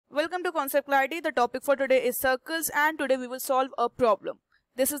welcome to Concept Clarity. The topic for today is circles and today we will solve a problem.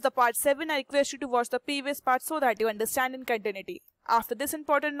 This is the part 7. I request you to watch the previous part so that you understand in continuity. After this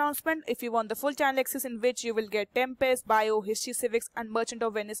important announcement, if you want the full channel access in which you will get Tempest, Bio, History, Civics and Merchant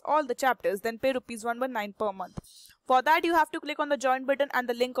of Venice, all the chapters, then pay ₹119 per month. For that you have to click on the join button and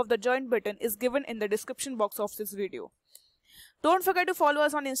the link of the join button is given in the description box of this video. Don't forget to follow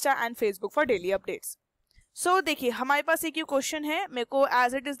us on Insta and Facebook for daily updates. So देखिए हमारे पास एक ये question है, मेरे को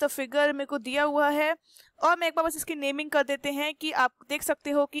as it is the figure मेरे को दिया हुआ है और मैं एक बार बस इसकी नेमिंग कर देते हैं कि आप देख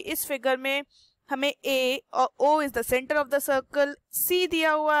सकते हो कि इस फिगर में हमें A और O is the centre of the circle, C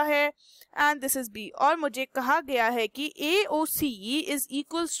दिया हुआ है एंड दिस इज B और मुझे कहा गया है कि AOC is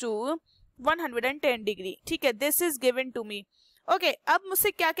equals to 110 degree. ठीक है, this is given to me. Okay, अब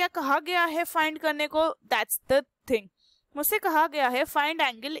मुझसे क्या क्या कहा गया है फाइंड करने को, दैट्स द थिंग. मुझसे कहा गया है find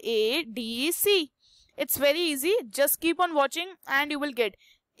angle ADC. It's very easy, just keep on watching and you will get.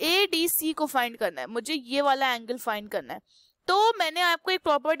 ADC को फाइंड करना है, मुझे ये वाला एंगल फाइंड करना है. तो मैंने आपको एक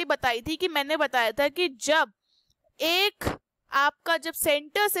प्रॉपर्टी बताई थी कि मैंने बताया था कि जब एक आपका जब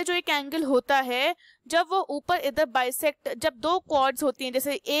सेंटर से जो एक एंगल होता है, जब वो ऊपर इधर बाइसेक्ट, जब दो क्वाड्स होती हैं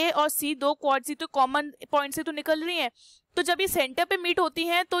जैसे A और C, दो क्वाड्स ही तो कॉमन पॉइंट से तो निकल रही हैं, तो जब ये सेंटर पे मीट होती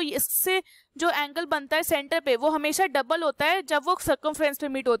हैं तो इससे जो एंगल बनता है सेंटर पे वो हमेशा डबल होता है जब वो सर्कमफ्रेंस पे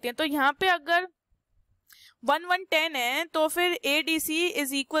मीट होती हैं. तो यहाँ पे अगर 110 है तो फिर ADC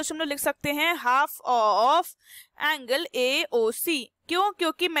इज इक्वल हम लोग लिख सकते हैं हाफ ऑफ एंगल AOC. क्यों?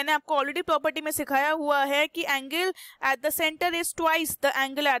 क्योंकि मैंने आपको ऑलरेडी प्रॉपर्टी में सिखाया हुआ है कि angle at the centre is twice the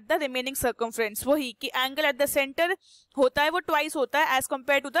angle at the remaining circumference. वही कि एंगल एट द सेंटर होता है वो ट्वाइस होता है as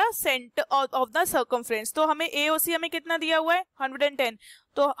compare to the centre of the circumference. तो हमें AOC हमें कितना दिया हुआ है 110,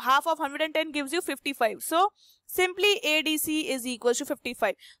 तो half of 110 gives you 55. So simply ADC is equal to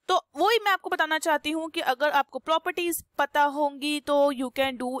 55. तो वही मैं आपको बताना चाहती हूँ कि अगर आपको प्रॉपर्टीज पता होंगी तो you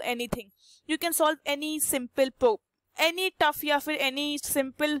can do anything, you can solve any simple any tough या फिर एनी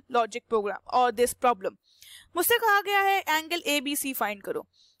सिंपल लॉजिक प्रोग्राम और दिस प्रॉब्लम. मुझसे कहा गया है एंगल ABC फाइंड करो.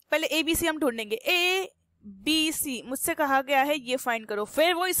 पहले ABC हम ढूंढेंगे, ABC मुझसे कहा गया है ये फाइंड करो.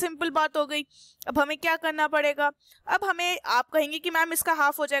 फिर वही सिंपल बात हो गई. अब हमें क्या करना पड़ेगा, अब हमें आप कहेंगे कि मैम इसका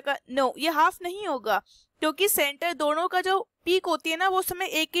हाफ हो जाएगा. नो, ये हाफ नहीं होगा क्योंकि सेंटर दोनों का जो पीक होती है ना वो समय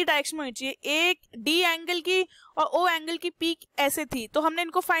एक ही डायरेक्शन में होनी चाहिए. एक D एंगल की और O एंगल की पीक ऐसे थी तो हमने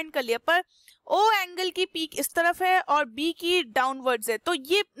इनको फाइंड कर लिया, पर O एंगल की पीक इस तरफ है और B की डाउनवर्ड्स है, तो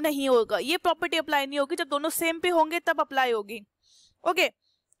ये नहीं होगा, ये प्रॉपर्टी अप्लाई नहीं होगी. जब दोनों सेम पे होंगे तब अप्लाई होगी. ओके,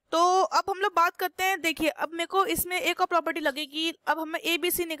 तो अब हम लोग बात करते हैं. देखिए अब मेरे को इसमें एक और प्रॉपर्टी लगेगी. अब हमें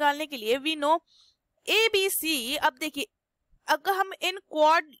ABC निकालने के लिए वी नो ABC. अब देखिए अगर हम इन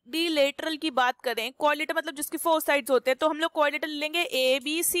क्वाड्रिलेटरल की बात करें, क्वाड्रिलेटरल मतलब जिसके 4 साइड्स होते हैं, तो हम लोग क्वाड्रिलेटरल लेंगे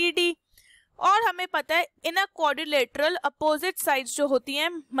ABCD और हमें पता है इन अ क्वाड्रिलेटरल अपोजिट साइड्स जो होती हैं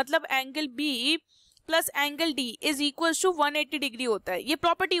मतलब angle B plus angle D is equal to 180 degree होता है. ये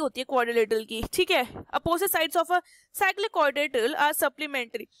प्रॉपर्टी होती है क्वाड्रिलेटरल की. ठीक है, opposite sides of a cyclic quadrilateral are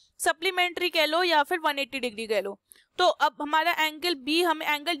supplementary कह लो या फिर 180 डिग्री कह लो. तो अब हमारा एंगल B, हमें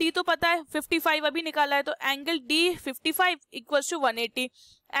एंगल D तो पता है 55 अभी निकाला है, तो angle D 55 equal to 180.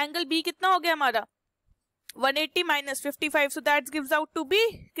 Angle B कितना हो गया हमारा 180 minus 55, so that gives out to be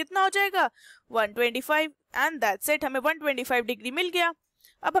कितना हो जाएगा 125 एंड दैट्स इट. हमें 125 डिग्री मिल गया.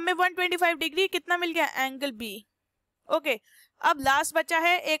 अब हमें 125 डिग्री कितना मिल गया एंगल B. ओके, अब लास्ट बचा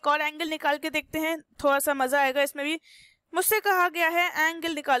है एक और एंगल निकाल के देखते हैं, थोड़ा सा मजा आएगा इसमें भी. मुझसे कहा गया है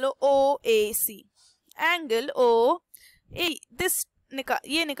एंगल निकालो OAC. एंगल OA दिस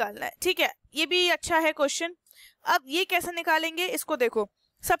ये निकालना है. ठीक है, ये भी अच्छा है क्वेश्चन. अब ये कैसे निकालेंगे इसको देखो.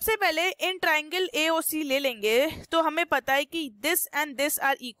 सबसे पहले इन ट्राइंगल AOC ले लेंगे तो हमें पता है कि this and this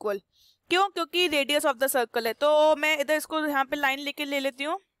are equal. क्यों? क्योंकि रेडियस ऑफ द सर्कल है. तो मैं इधर इसको यहाँ पे लाइन लेके ले लेती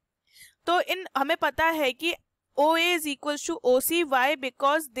हूँ. तो इन हमें पता है कि OA is equal to OC. Y?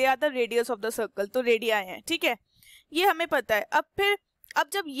 Because they are the radius of the circle, तो रेडियाई हैं. ठीक है, ये हमें पता है. अब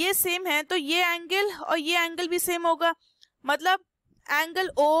जब ये सेम है तो ये एंगल और ये एंगल भी सेम होगा, मतलब angle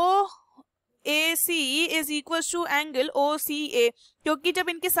OAC is equal to angle OCA. क्योंकि जब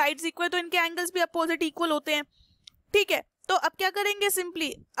इनके साइड्स इक्वल तो इनके एंगल्स भी अपोजिट इक्वल होते हैं. ठीक है, तो अब क्या करेंगे,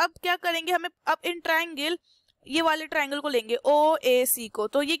 सिंपली अब क्या करेंगे, हमें अब इन ट्राइंगल ये वाले ट्राइंगल को लेंगे OAC को.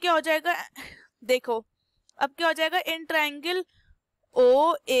 तो ये क्या हो जाएगा, देखो अब क्या हो जाएगा इन ट्राइंगल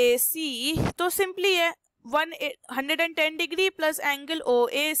OAC. तो सिंपली है 110 degree plus angle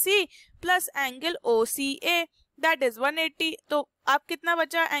OAC plus angle OCA that is 180। तो आप कितना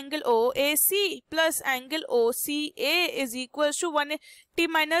बचा, angle O A C plus angle O C A is equal to 180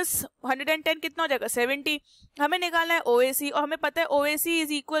 minus 110 कितना हो जाएगा 70। हमें निकालना है ओ ए सी और हमें पता है ओ ए सी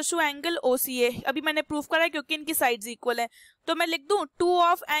is equal to angle O सी ए। अभी मैंने प्रूफ करा है क्योंकि इनकी साइड्स इक्वल है, तो मैं लिख दूं 2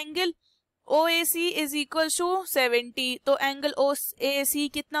 of angle O A C is equal to 70। तो एंगल ओ ए सी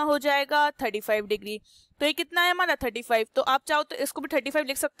कितना हो जाएगा 35 डिग्री। तो ये कितना है हमारा 35। तो आप चाहो तो इसको भी 35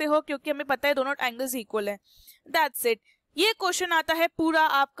 लिख सकते हो क्योंकि हमें पता है दोनों एंगल्स इक्वल हैं। That's it. ये क्वेश्चन आता है पूरा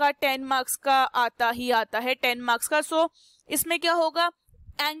आपका 10 मार्क्स का आता है 10 मार्क्स का। सो इसमें क्या होगा,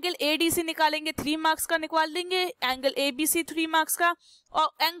 एंगल ए डी सी निकालेंगे 3 मार्क्स का निकाल देंगे, angle A B C 3 marks का, और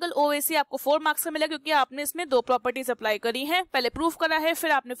एंगल ओ ए सी आपको 4 मार्क्स का मिला क्योंकि आपने इसमें 2 प्रॉपर्टीज अप्लाई करी हैं, पहले प्रूफ करा है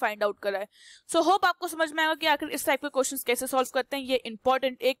फिर आपने फाइंड आउट करा है। सो होप आपको समझ में आएगा कि आखिर इस टाइप के क्वेश्चंस कैसे सॉल्व करते हैं। ये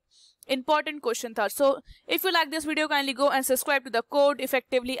एक इंपॉर्टेंट क्वेश्चन था। So if you like this video kindly go and subscribe to the code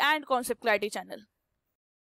effectively and concept clarity channel.